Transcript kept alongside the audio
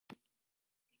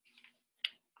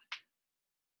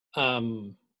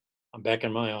Um, I'm back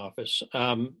in my office.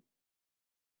 I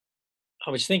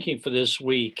was thinking for this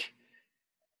week,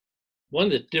 one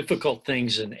of the difficult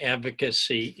things in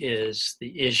advocacy is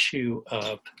the issue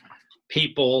of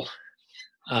people,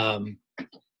 um,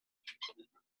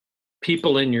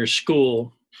 people in your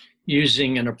school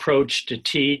using an approach to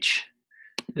teach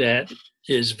that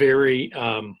is very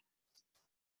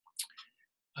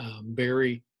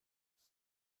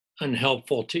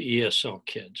unhelpful to ESL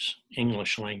kids,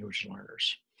 English language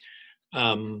learners.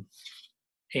 Um,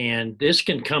 and this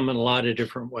can come in a lot of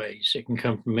different ways. It can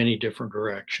come from many different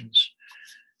directions.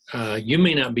 You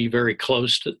may not be very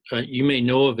close to, you may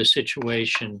know of a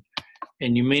situation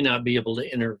and you may not be able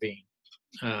to intervene.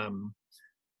 Um,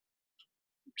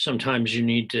 Sometimes you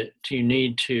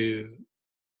need to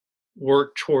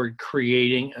work toward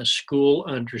creating a school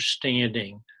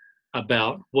understanding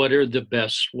about what are the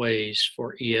best ways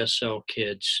for ESL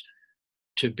kids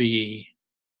to be,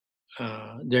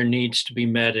 their needs to be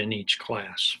met in each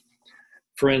class.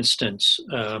 For instance,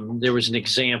 there was an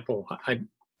example.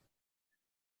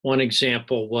 One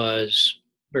example was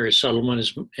very subtle one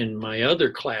is in my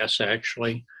other class,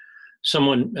 actually.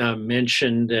 Someone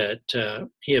mentioned that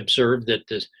he observed that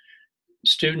the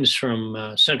students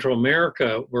from Central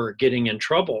America were getting in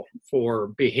trouble for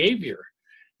behavior.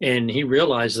 And he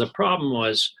realized the problem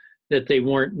was that they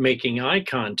weren't making eye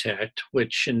contact,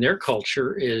 which in their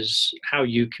culture is how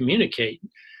you communicate.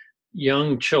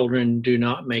 Young children do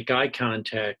not make eye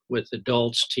contact with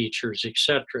adults, teachers,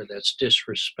 etc. That's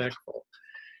disrespectful.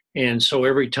 And so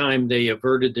every time they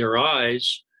averted their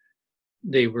eyes,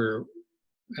 they were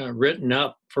written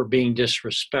up for being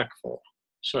disrespectful.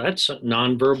 So that's a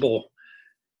nonverbal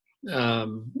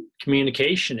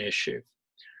communication issue.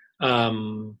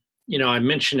 I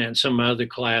mentioned it in some other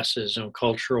classes on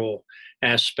cultural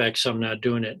aspects. I'm not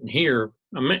doing it in here.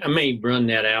 I may run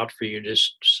that out for you.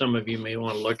 Just some of you may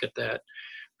want to look at that,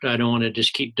 but I don't want to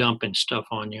just keep dumping stuff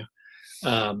on you.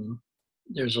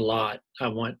 There's a lot I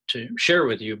want to share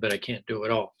with you, but I can't do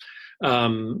it all.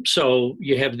 So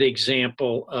you have the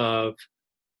example of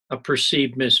a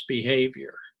perceived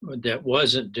misbehavior that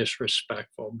wasn't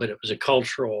disrespectful, but it was a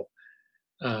cultural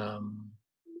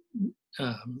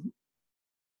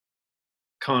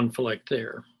conflict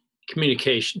there.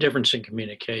 Communication, difference in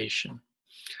communication.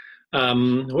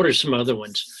 What are some other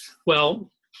ones? Well,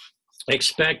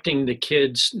 expecting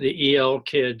the EL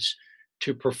kids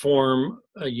to perform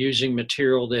using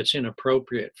material that's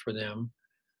inappropriate for them.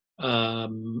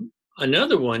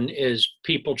 Another one is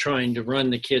people trying to run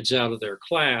the kids out of their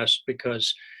class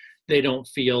because they don't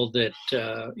feel that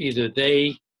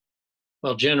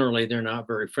generally they're not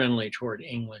very friendly toward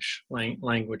English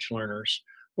language learners,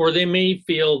 or they may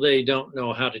feel they don't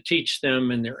know how to teach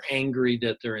them and they're angry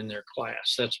that they're in their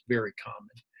class. That's very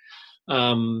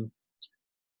common.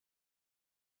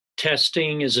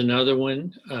 Testing is another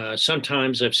one.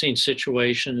 Sometimes I've seen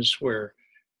situations where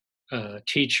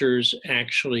teachers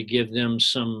actually give them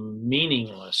some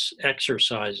meaningless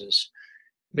exercises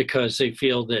because they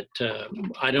feel that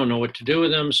I don't know what to do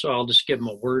with them, so I'll just give them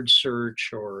a word search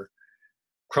or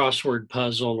crossword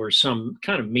puzzle or some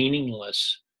kind of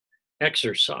meaningless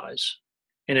exercise.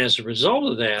 And as a result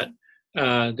of that,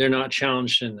 they're not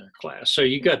challenged in their class. So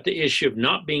you got the issue of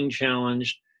not being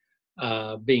challenged,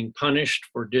 being punished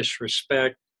for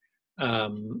disrespect.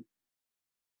 And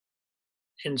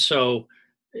so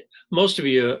most of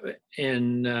you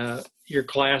in your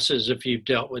classes, if you've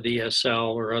dealt with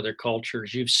ESL or other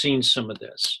cultures, you've seen some of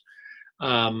this.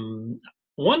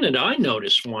 One that I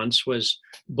noticed once was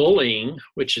bullying,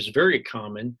 which is very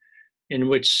common, in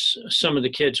which some of the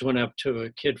kids went up to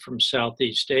a kid from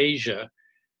Southeast Asia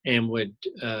and would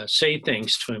say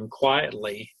things to him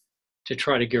quietly to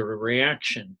try to get a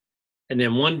reaction. And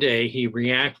then one day he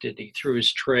reacted. He threw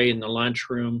his tray in the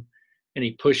lunchroom and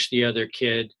he pushed the other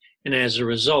kid. And as a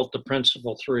result, the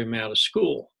principal threw him out of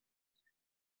school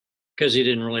because he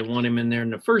didn't really want him in there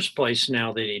in the first place.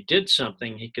 Now that he did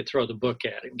something, he could throw the book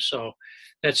at him. So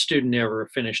that student never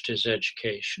finished his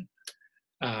education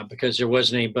because there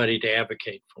wasn't anybody to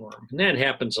advocate for him. And that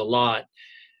happens a lot.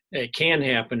 It can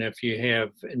happen if you have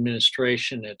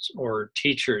administration or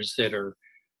teachers that are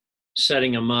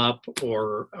setting them up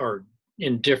or are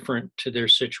indifferent to their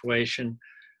situation.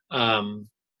 When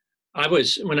I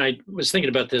was thinking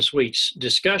about this week's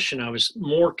discussion, I was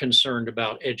more concerned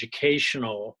about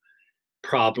educational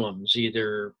problems,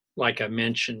 either, like I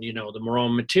mentioned, the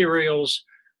wrong materials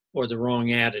or the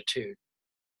wrong attitude.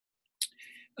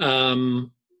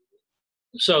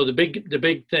 So the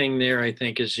big thing there, I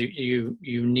think, is you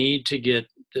need to get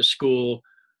the school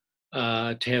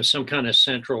to have some kind of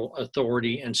central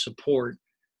authority and support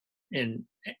and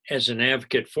as an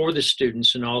advocate for the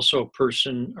students, and also a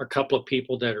person or a couple of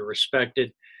people that are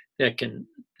respected that can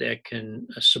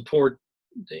support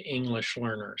the English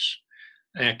learners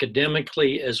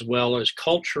academically as well as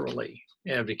culturally,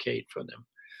 advocate for them.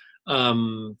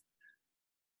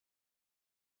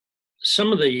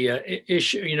 Some of the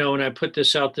issue, when I put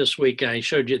this out this week, I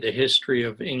showed you the history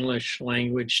of English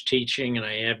language teaching, and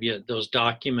I have you those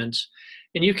documents,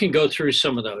 and you can go through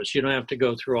some of those. You don't have to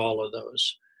go through all of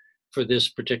those for this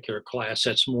particular class.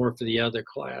 That's more for the other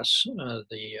class,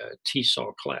 the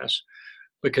TESOL class,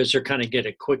 because they're kind of get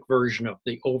a quick version of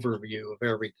the overview of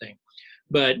everything.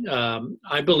 But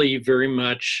I believe very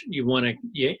much you want to,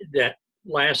 that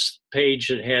last page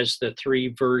that has the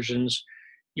 3 versions,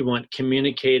 you want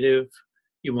communicative,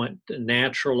 you want the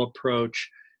natural approach,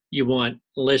 you want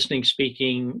listening,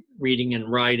 speaking, reading,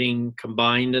 and writing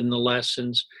combined in the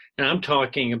lessons. And I'm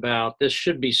talking about, this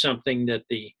should be something that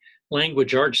the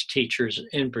language arts teachers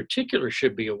in particular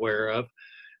should be aware of.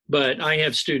 But I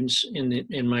have students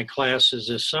in my classes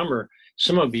this summer.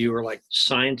 Some of you are like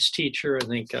science teacher, I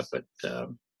think up at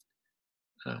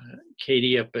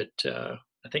Katie up at, I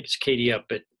think it's Katie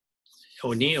up at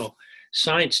O'Neill.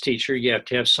 Science teacher, you have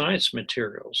to have science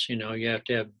materials. You have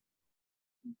to have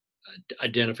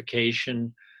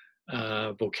identification,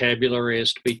 vocabulary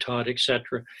is to be taught,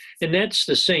 etc. And that's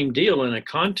the same deal in a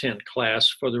content class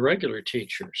for the regular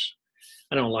teachers.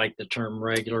 I don't like the term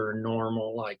regular or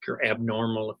normal, like you're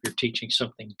abnormal if you're teaching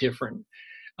something different.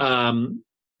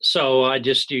 So I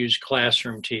just use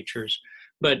classroom teachers.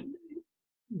 But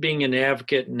being an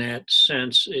advocate in that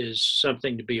sense is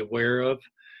something to be aware of.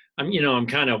 I'm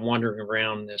kind of wandering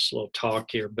around this little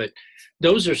talk here, but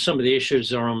those are some of the issues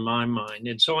that are on my mind.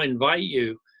 And so I invite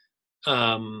you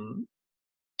to,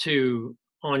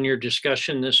 on your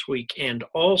discussion this week, and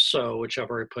also, which I've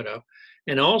already put up,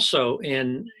 and also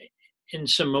in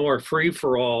some more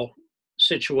free-for-all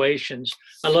situations.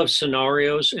 I love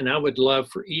scenarios, and I would love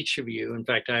for each of you, in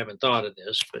fact, I haven't thought of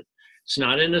this, but it's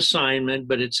not an assignment,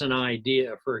 but it's an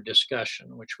idea for a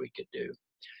discussion, which we could do,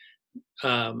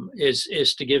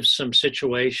 is to give some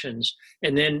situations,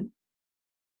 and then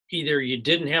either you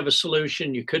didn't have a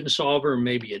solution, you couldn't solve it, or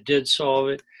maybe you did solve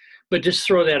it, but just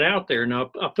throw that out there. And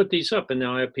I'll put these up, and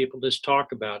now I have people just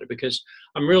talk about it, because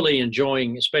I'm really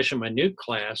enjoying, especially my new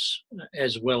class,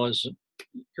 as well as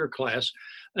your class,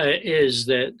 is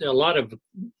that a lot of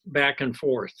back and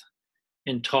forth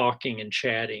and talking and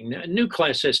chatting. A new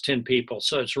class has 10 people,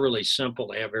 so it's really simple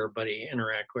to have everybody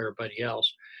interact with everybody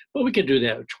else. But we could do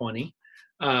that with 20.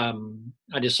 I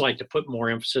just like to put more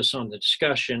emphasis on the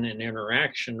discussion and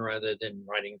interaction rather than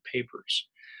writing papers.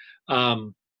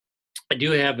 I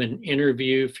do have an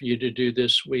interview for you to do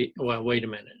this week. Well, wait a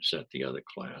minute, is that the other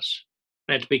class?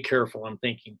 I have to be careful. I'm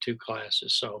thinking 2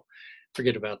 classes, so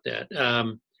forget about that.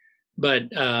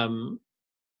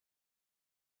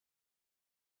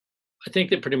 I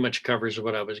think that pretty much covers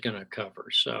what I was going to cover.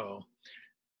 So,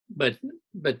 but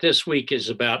this week is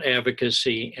about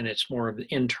advocacy, and it's more of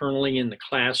internally in the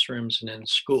classrooms and in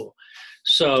school.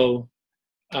 So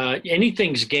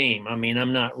anything's game. I mean,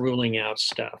 I'm not ruling out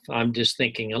stuff. I'm just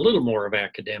thinking a little more of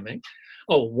academic.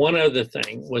 Oh, one other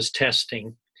thing was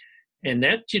testing, and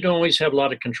that you don't always have a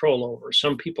lot of control over.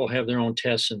 Some people have their own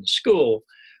tests in the school,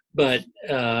 but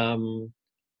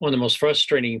one of the most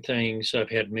frustrating things I've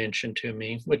had mentioned to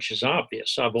me, which is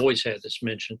obvious, I've always had this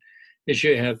mentioned, is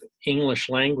you have English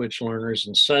language learners,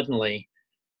 and suddenly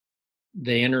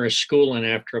they enter a school, and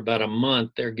after about a month,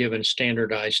 they're given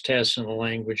standardized tests in a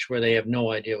language where they have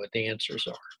no idea what the answers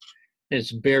are. And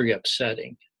it's very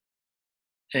upsetting.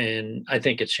 And I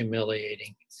think it's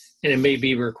humiliating. And it may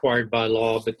be required by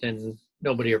law, but then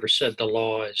nobody ever said the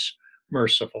law is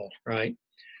merciful, right?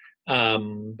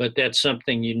 But that's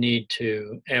something you need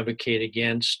to advocate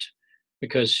against,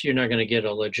 because you're not going to get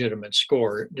a legitimate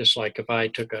score. Just like if I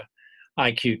took a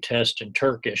IQ test in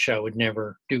Turkish, I would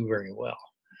never do very well.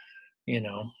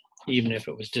 Even if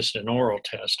it was just an oral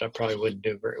test, I probably wouldn't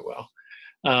do very well.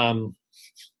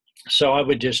 So I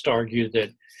would just argue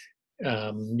that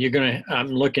I'm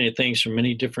looking at things from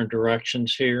many different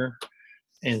directions here.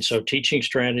 And so teaching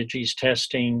strategies,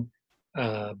 testing,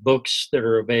 books that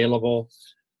are available.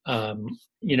 Those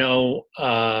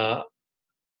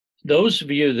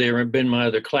of you that have been in my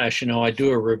other class, I do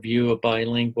a review of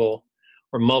bilingual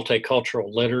or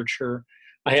multicultural literature.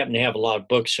 I happen to have a lot of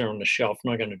books here on the shelf.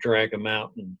 I'm not going to drag them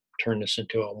out and turn this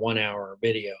into a 1-hour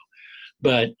video.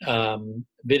 But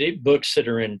books that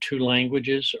are in 2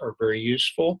 languages are very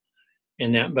useful.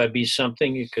 And that might be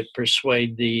something you could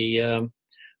persuade the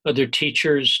other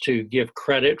teachers to give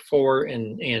credit for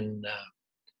in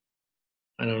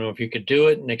I don't know if you could do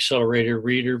it in accelerated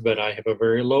reader, but I have a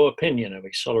very low opinion of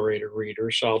accelerated reader.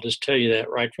 So I'll just tell you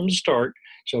that right from the start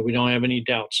so we don't have any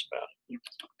doubts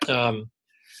about it.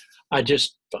 I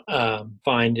just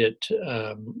find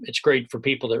it's great for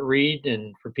people that read,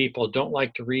 and for people that don't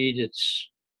like to read, it's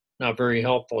not very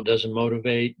helpful. It doesn't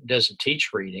motivate, it doesn't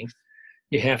teach reading.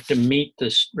 You have to meet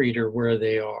this reader where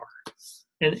they are.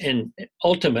 And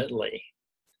ultimately,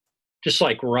 just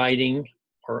like writing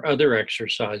or other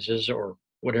exercises or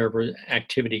whatever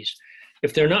activities,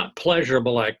 if they're not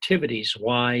pleasurable activities,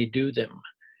 why do them?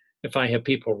 If I have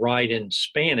people write in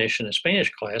Spanish in a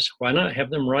Spanish class, why not have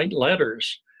them write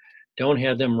letters? Don't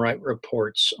have them write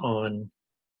reports on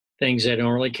things they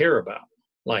don't really care about,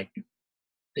 like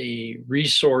the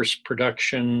resource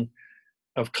production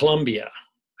of Colombia.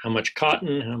 How much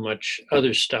cotton, how much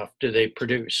other stuff do they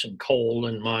produce, and coal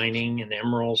and mining and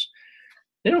emeralds?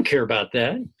 They don't care about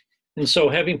that. And so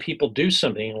having people do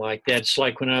something like that, it's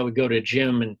like when I would go to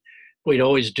gym and we'd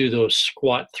always do those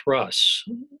squat thrusts.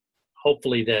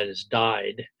 Hopefully that has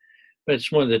died, but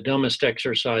it's one of the dumbest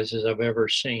exercises I've ever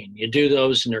seen. You do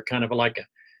those and they're kind of like a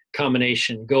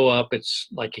combination go up. It's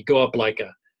like you go up like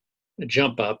a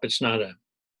jump up. It's not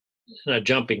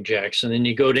jumping jacks. And then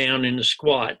you go down in the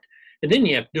squat, and then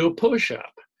you have to do a push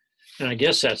up. And I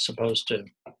guess that's supposed to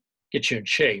get you in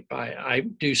shape. I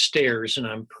do stairs and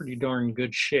I'm pretty darn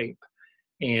good shape.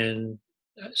 And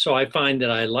so I find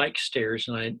that I like stairs,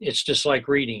 and it's just like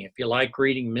reading. If you like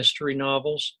reading mystery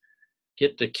novels,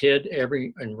 get the kid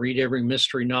and read every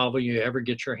mystery novel you ever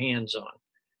get your hands on.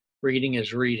 Reading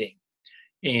is reading.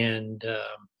 And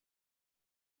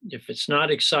if it's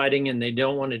not exciting and they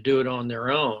don't want to do it on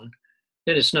their own,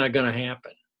 then it's not going to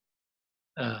happen.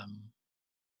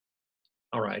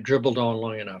 All right, dribbled on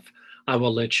long enough. I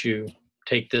will let you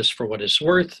take this for what it's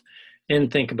worth and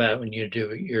think about it when you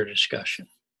do your discussion.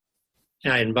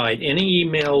 I invite any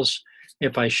emails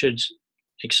if I should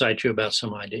excite you about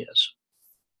some ideas.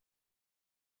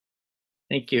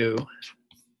 Thank you.